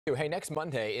Hey, next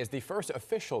Monday is the first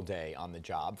official day on the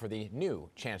job for the new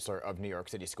Chancellor of New York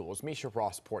City Schools, Meisha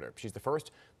Ross Porter. She's the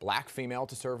first black female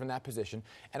to serve in that position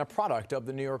and a product of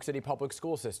the New York City public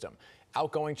school system.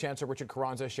 Outgoing Chancellor Richard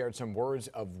Carranza shared some words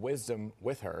of wisdom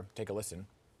with her. Take a listen.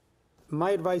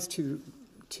 My advice to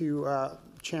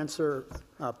Chancellor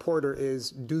Porter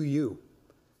is do you,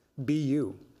 be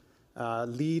you.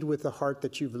 Lead with the heart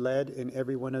that you've led in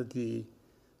every one of the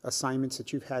assignments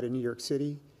that you've had in New York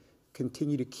City.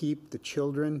 Continue to keep the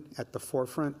children at the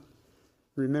forefront.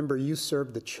 Remember, you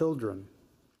serve the children.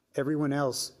 Everyone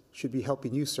else should be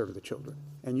helping you serve the children,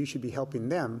 and you should be helping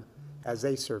them as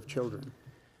they serve children.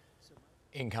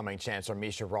 Incoming Chancellor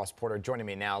Meisha Ross Porter joining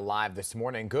me now live this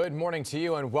morning. Good morning to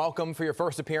you and welcome for your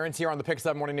first appearance here on the Pix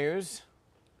 7 Morning News.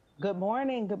 Good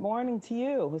morning. Good morning to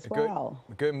you as well.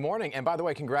 Good morning. And by the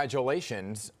way,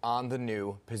 congratulations on the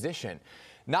new position.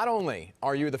 Not only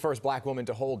are you the first black woman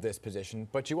to hold this position,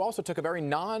 but you also took a very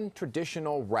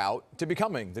non-traditional route to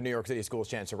becoming the New York City Schools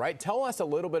Chancellor, right? Tell us a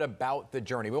little bit about the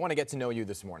journey. We want to get to know you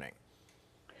this morning.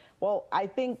 Well, I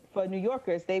think for New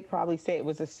Yorkers, they probably say it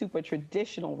was a super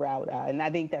traditional route, and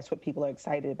I think that's what people are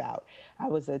excited about. I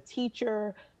was a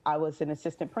teacher, I was an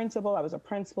assistant principal, I was a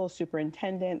principal,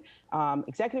 superintendent,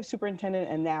 executive superintendent,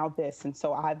 and now this. And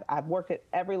so I've worked at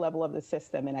every level of the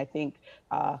system, and I think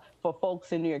for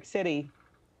folks in New York City,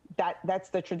 that's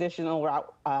the traditional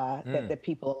route that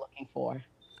people are looking for.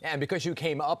 And because you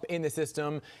came up in the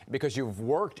system, because you've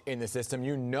worked in the system,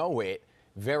 you know it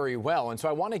very well. And so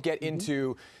I want to get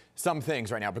into some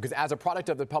things right now, because as a product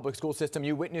of the public school system,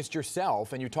 you witnessed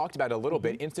yourself, and you talked about a little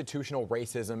bit, institutional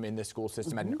racism in the school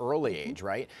system at an early age,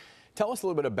 right? Tell us a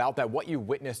little bit about that, what you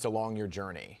witnessed along your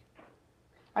journey.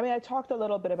 I mean, I talked a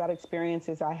little bit about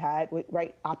experiences I had with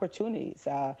opportunities.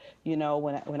 You know,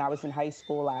 when I was in high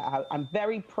school, I'm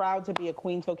very proud to be a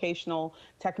Queens Vocational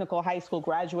Technical High School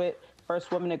graduate,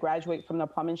 first woman to graduate from the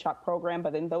plumbing shop program.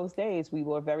 But in those days, we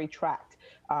were very tracked,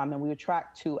 and we were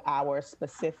tracked to our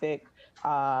specific.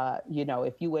 You know,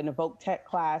 if you were in a voc tech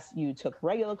class, you took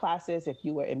regular classes. If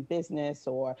you were in business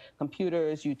or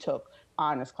computers, you took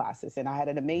honors classes. And I had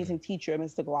an amazing teacher,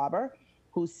 Mr. Glauber,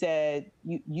 who said,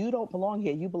 you don't belong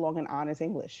here, you belong in honors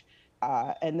English.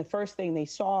 And the first thing they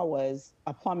saw was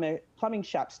a plumbing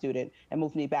shop student and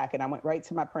moved me back. And I went right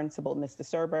to my principal, Mr.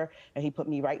 Serber, and he put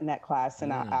me right in that class,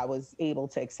 and I was able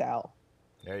to excel.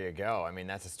 There you go. I mean,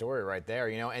 that's a story right there,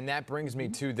 you know, and that brings me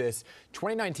to this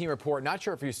 2019 report, not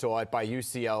sure if you saw it, by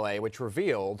UCLA, which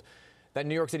revealed that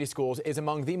New York City schools is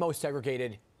among the most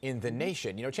segregated in the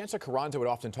nation. You know, Chancellor Carranza would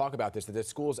often talk about this, that the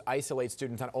schools isolate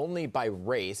students not only by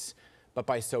race, but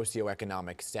by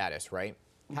socioeconomic status, right?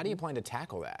 How do you plan to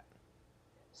tackle that?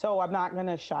 So I'm not going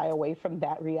to shy away from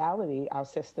that reality. Our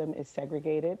system is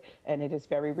segregated, and it is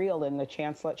very real. And the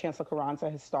Chancellor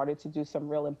Carranza, has started to do some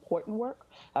real important work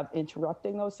of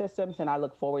interrupting those systems, and I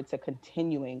look forward to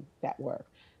continuing that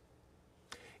work.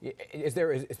 Is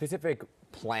there a specific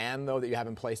plan, though, that you have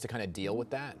in place to kind of deal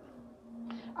with that?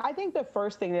 I think the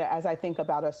first thing that, as I think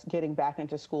about us getting back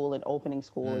into school and opening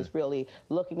school, is really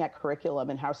looking at curriculum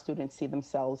and how students see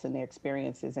themselves and their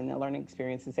experiences and their learning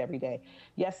experiences every day.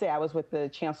 Yesterday, I was with the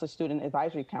Chancellor Student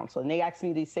Advisory Council, and they asked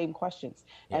me these same questions.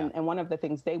 Yeah. And one of the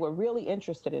things they were really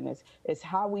interested in is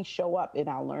how we show up in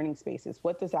our learning spaces.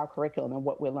 What does our curriculum and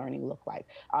what we're learning look like?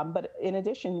 But in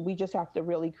addition, we just have to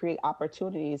really create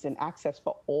opportunities and access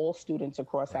for all students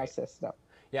across our system.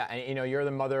 Yeah, and you know, you're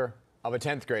the mother of a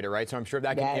 10th grader, right? So I'm sure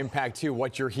that can impact, too,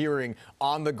 what you're hearing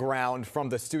on the ground from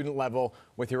the student level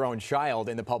with your own child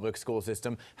in the public school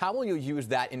system. How will you use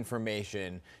that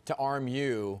information to arm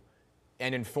you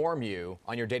and inform you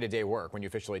on your day-to-day work when you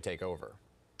officially take over?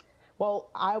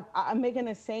 Well, I'm making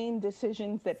the same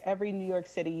decisions that every New York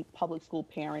City public school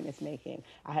parent is making.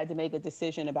 I had to make a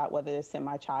decision about whether to send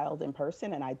my child in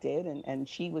person, and I did, and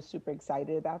she was super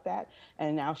excited about that.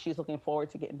 And now she's looking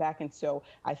forward to getting back. And so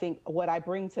I think what I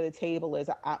bring to the table is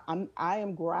I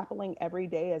am grappling every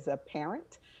day as a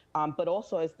parent, but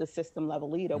also as the system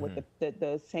level leader with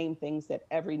the same things that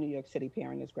every New York City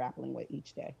parent is grappling with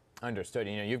each day. Understood.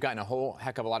 You know, you've gotten a whole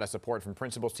heck of a lot of support from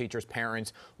principals, teachers,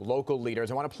 parents, local leaders.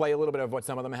 I want to play a little bit of what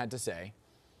some of them had to say.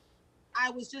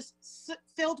 I was just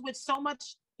filled with so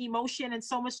much emotion and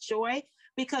so much joy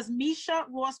because Meisha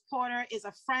Ross Porter is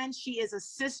a friend. She is a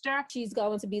sister. She's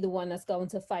going to be the one that's going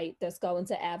to fight, that's going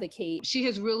to advocate. She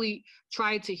has really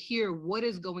tried to hear what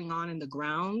is going on in the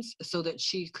grounds so that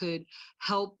she could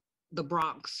help the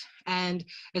Bronx, and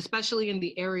especially in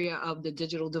the area of the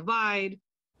digital divide.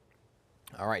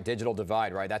 All right, digital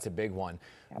divide, right? That's a big one.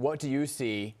 What do you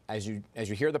see as you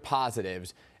hear the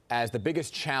positives as the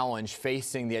biggest challenge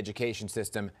facing the education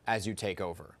system as you take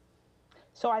over?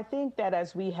 So I think that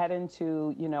as we head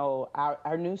into,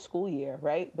 our new school year,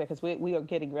 right? Because we are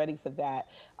getting ready for that.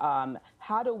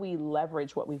 How do we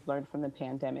leverage what we've learned from the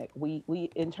pandemic? We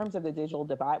in terms of the digital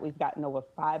divide, we've gotten over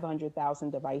 500,000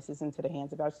 devices into the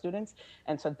hands of our students.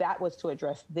 And so that was to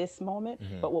address this moment.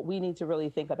 But what we need to really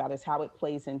think about is how it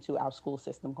plays into our school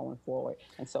system going forward.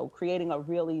 And so creating a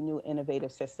really new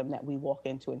innovative system that we walk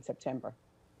into in September.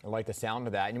 I like the sound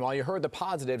of that. And while you heard the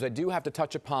positives, I do have to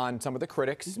touch upon some of the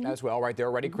critics as well, right? There are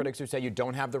already critics who say you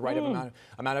don't have the right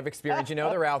amount of experience. You know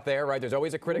they're out there, right? There's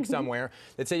always a critic somewhere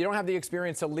that say you don't have the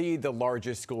experience to lead the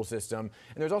largest school system.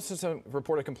 And there's also some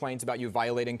reported complaints about you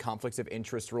violating conflicts of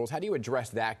interest rules. How do you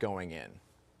address that going in?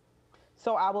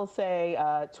 So I will say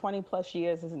 20 plus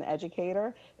years as an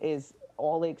educator is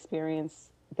all the experience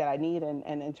that I need. And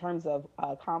in terms of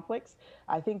conflicts,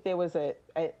 I think there was an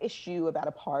issue about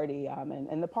a party,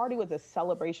 and the party was a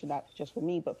celebration, not just for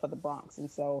me, but for the Bronx.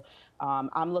 And so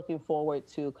I'm looking forward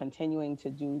to continuing to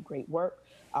do great work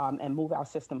and move our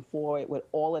system forward with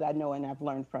all that I know and I've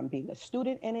learned from being a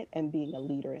student in it and being a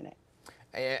leader in it.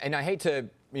 And I hate to,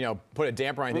 put a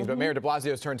damper on things, but Mayor de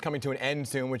Blasio's term's coming to an end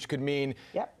soon, which could mean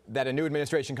that a new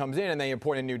administration comes in and they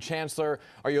appoint a new chancellor.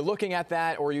 Are you looking at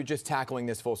that, or are you just tackling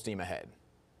this full steam ahead?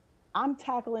 I'm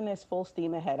tackling this full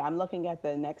steam ahead. I'm looking at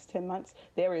the next 10 months.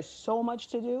 There is so much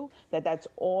to do that's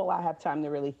all I have time to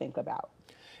really think about.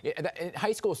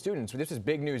 High school students, this was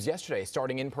big news yesterday,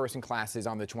 starting in-person classes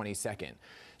on the 22nd.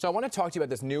 So I want to talk to you about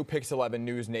this new Pix 11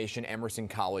 News Nation Emerson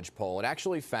College poll. It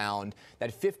actually found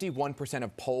that 51%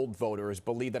 of polled voters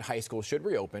believe that high school should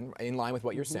reopen, in line with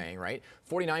what you're saying, right?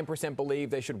 49% believe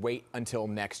they should wait until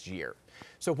next year.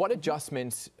 So what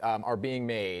adjustments are being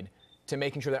made to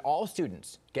making sure that all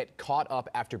students get caught up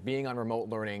after being on remote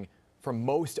learning for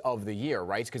most of the year,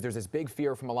 right? Because there's this big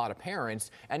fear from a lot of parents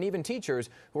and even teachers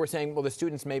who are saying, well, the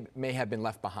students may have been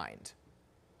left behind.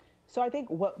 So I think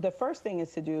what the first thing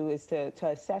is to do is to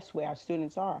assess where our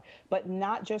students are, but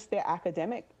not just their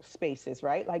academic spaces,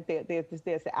 right? Like there's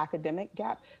the academic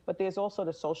gap, but there's also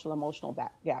the social emotional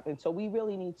gap. And so we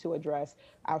really need to address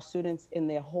our students in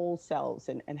their whole selves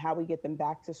and how we get them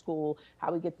back to school,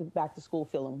 how we get them back to school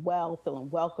feeling well, feeling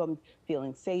welcomed,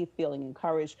 feeling safe, feeling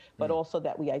encouraged, but also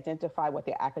that we identify what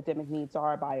their academic needs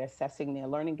are by assessing their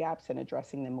learning gaps and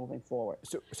addressing them moving forward.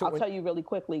 So I'll tell you really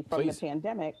quickly from the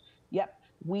pandemic,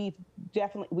 we've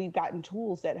gotten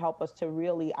tools that help us to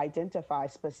really identify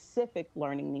specific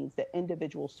learning needs that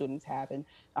individual students have. And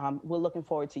we're looking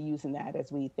forward to using that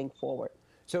as we think forward.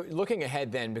 So looking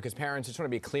ahead then, because parents just want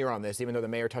to be clear on this, even though the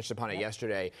mayor touched upon it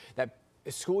yesterday, that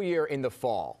school year in the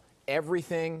fall,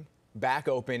 everything back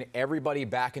open, everybody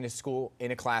back into school,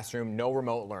 in a classroom, no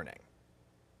remote learning.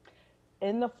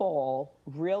 In the fall,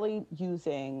 really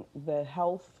using the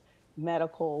health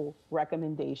medical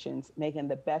recommendations, making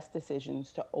the best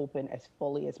decisions to open as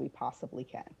fully as we possibly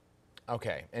can.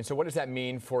 Okay, and so what does that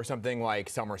mean for something like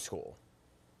summer school?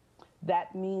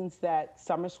 That means that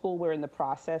summer school we're in the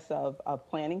process of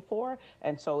planning for,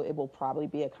 and so it will probably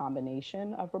be a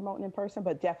combination of remote and in-person,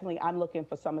 but definitely I'm looking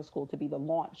for summer school to be the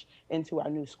launch into our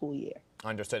new school year.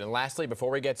 Understood. And lastly,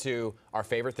 before we get to our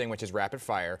favorite thing, which is rapid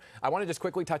fire, I want to just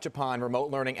quickly touch upon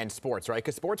remote learning and sports, right?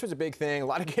 Because sports was a big thing. A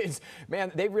lot of kids,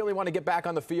 man, they really want to get back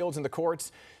on the fields and the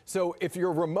courts. So if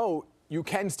you're remote, you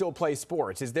can still play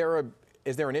sports. Is there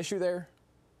an issue there?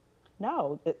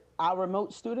 No, our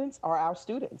remote students are our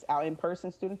students. Our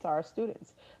in-person students are our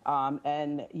students.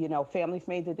 And, families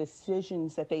made the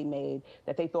decisions that they made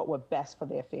that they thought were best for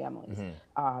their families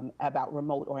about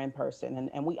remote or in-person.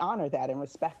 And we honor that and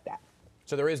respect that.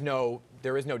 So there is no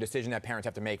decision that parents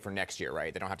have to make for next year,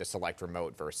 right? They don't have to select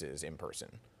remote versus in-person.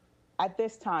 At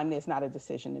this time, there's not a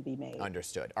decision to be made.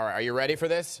 Understood. All right, are you ready for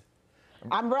this?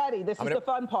 I'm ready. This is the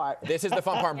fun part. This is the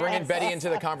fun part. I'm bringing Betty into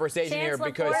the conversation here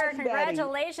because Porter,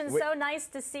 congratulations. So nice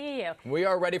to see you. We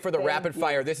are ready for the rapid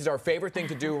fire. This is our favorite thing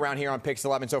to do around here on Pix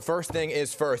 11. So first thing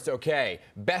is first. Okay,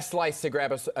 best place to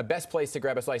grab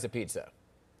a slice of pizza.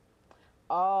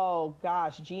 Oh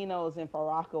gosh, Gino's in Far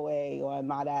Rockaway on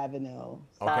Mott Avenue.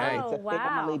 Sorry, Okay. it's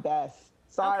definitely best.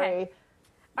 Sorry. Okay.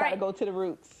 Gotta go to the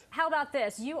roots. How about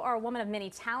this? You are a woman of many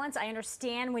talents. I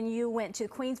understand when you went to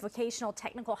Queens Vocational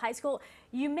Technical High School,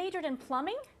 you majored in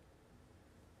plumbing?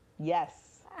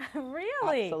 Yes.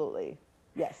 Really? Absolutely.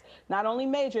 Yes. Not only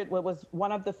majored, but was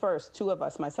one of the first, two of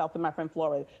us, myself and my friend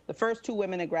Flora, the first two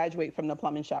women to graduate from the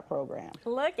plumbing shop program.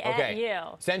 Look at you.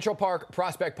 Central Park,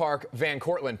 Prospect Park, Van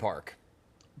Cortlandt Park.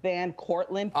 Van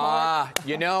Cortlandt Park.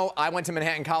 I went to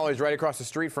Manhattan College right across the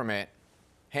street from it.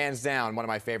 Hands down, one of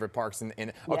my favorite parks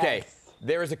in okay. Yes.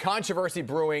 There is a controversy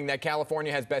brewing that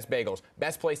California has best bagels.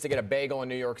 Best place to get a bagel in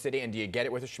New York City, and do you get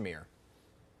it with a schmear?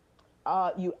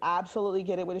 You absolutely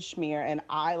get it with a schmear. And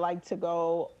I like to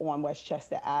go on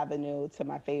Westchester Avenue to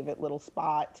my favorite little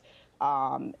spot,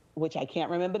 which I can't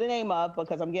remember the name of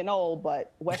because I'm getting old,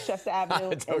 but Westchester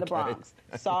Avenue in the Bronx.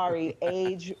 Sorry,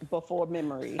 age before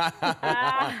memory.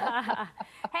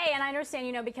 Hey, and I understand,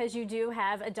 you know, because you do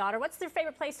have a daughter. What's your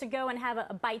favorite place to go and have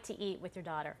a bite to eat with your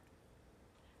daughter?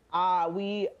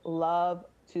 We love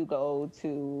to go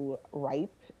to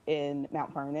Ripe in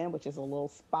Mount Vernon, which is a little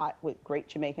spot with great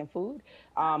Jamaican food.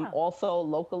 Also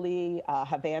locally,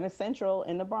 Havana Central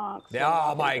in the Bronx.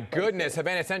 Oh my goodness,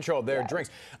 Havana Central, their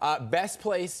drinks. Best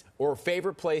place or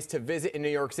favorite place to visit in New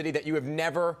York City that you have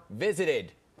never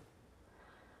visited?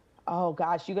 Oh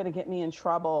gosh, you're gonna get me in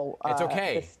trouble. It's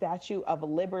okay. The Statue of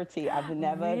Liberty. I've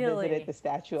never visited the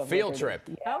Statue of Field Liberty.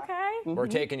 trip. Yeah. Okay. We're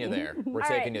taking you there. We're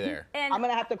taking you there. And I'm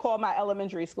gonna have to call my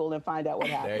elementary school and find out what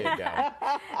happened. There you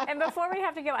go. And before we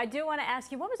have to go, I do want to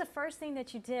ask you, what was the first thing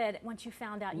that you did once you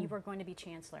found out you were going to be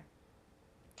chancellor?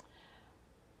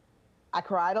 I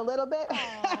cried a little bit,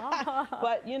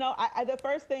 but you know, the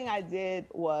first thing I did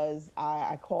was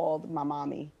I called my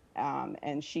mommy,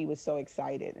 and she was so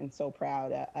excited and so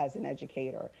proud as an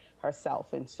educator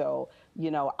herself. And so, you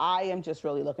know, I am just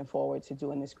really looking forward to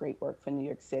doing this great work for New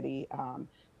York City,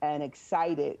 and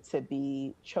excited to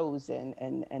be chosen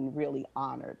and really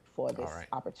honored for this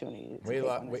opportunity to take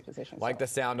on this position. Like the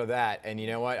sound of that. And you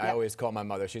know what? I always call my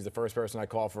mother. She's the first person I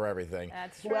call for everything.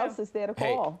 That's true. Who else is there to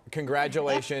call? Hey,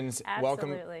 congratulations.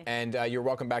 Welcome. Absolutely. And you're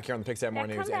welcome back here on the Pix Morning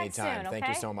News come back anytime. soon, Thank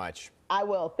you okay? so much. I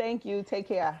will. Thank you. Take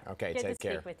care. Okay, Good take to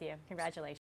care. speak with you. Congratulations.